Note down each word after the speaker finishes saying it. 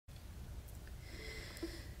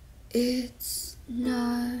It's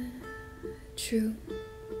not true.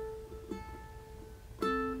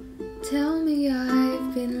 Tell me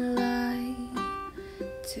I've been lied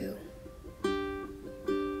to.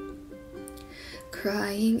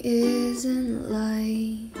 Crying isn't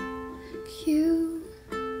like you.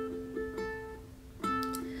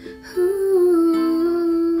 Ooh.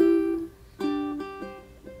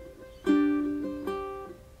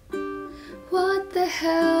 What the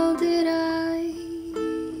hell did I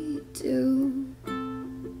do?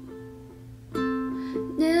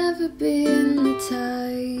 Never been the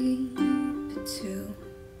type to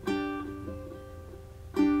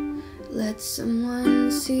let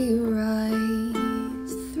someone see right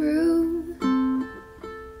through.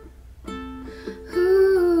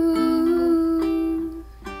 Ooh.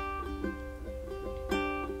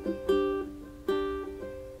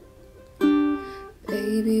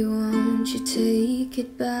 Baby, won't you take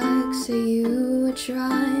it back? Say you were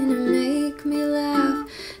trying to make me laugh,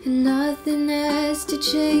 and nothing has to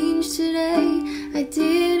change today. I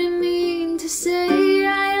didn't mean to say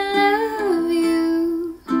I love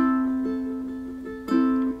you.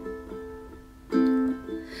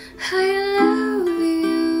 I love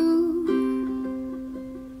you,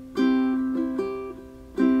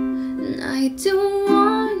 and I don't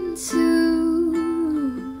want to.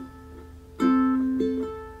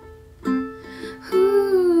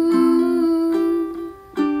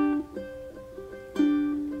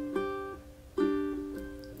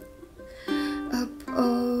 Up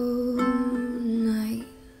all night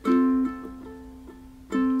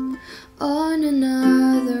on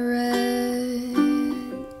another red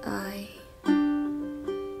eye.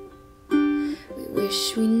 We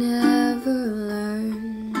wish we never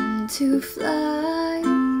learned to fly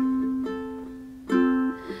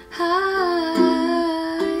high.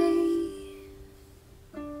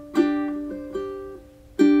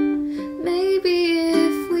 Maybe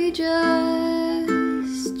if we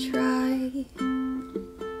just try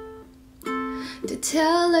to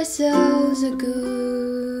tell ourselves a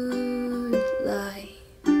good lie.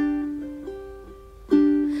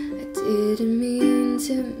 I didn't mean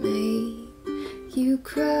to make you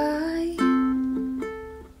cry.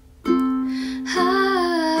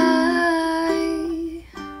 Hi.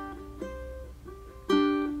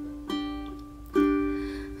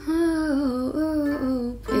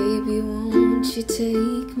 Oh, baby, won't you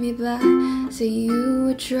take me back? Say you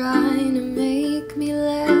were trying to make me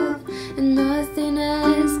laugh, and nothing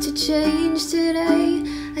has to change today.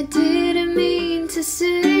 I didn't mean to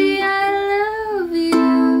say I love you.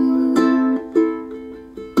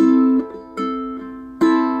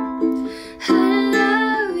 I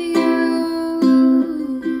love you,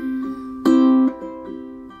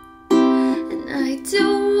 and I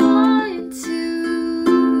don't want to.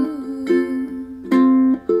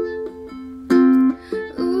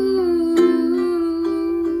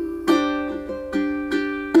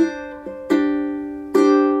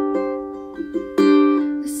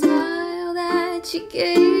 You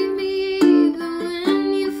gave me even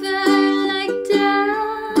when you felt like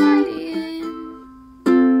dying.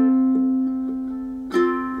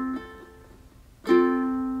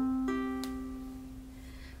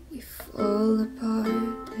 We fall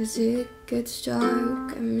apart as it gets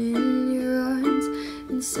dark. I'm in your arms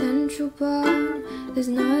in Central Park. There's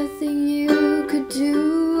nothing you could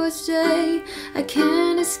do or say. I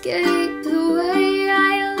can't escape the way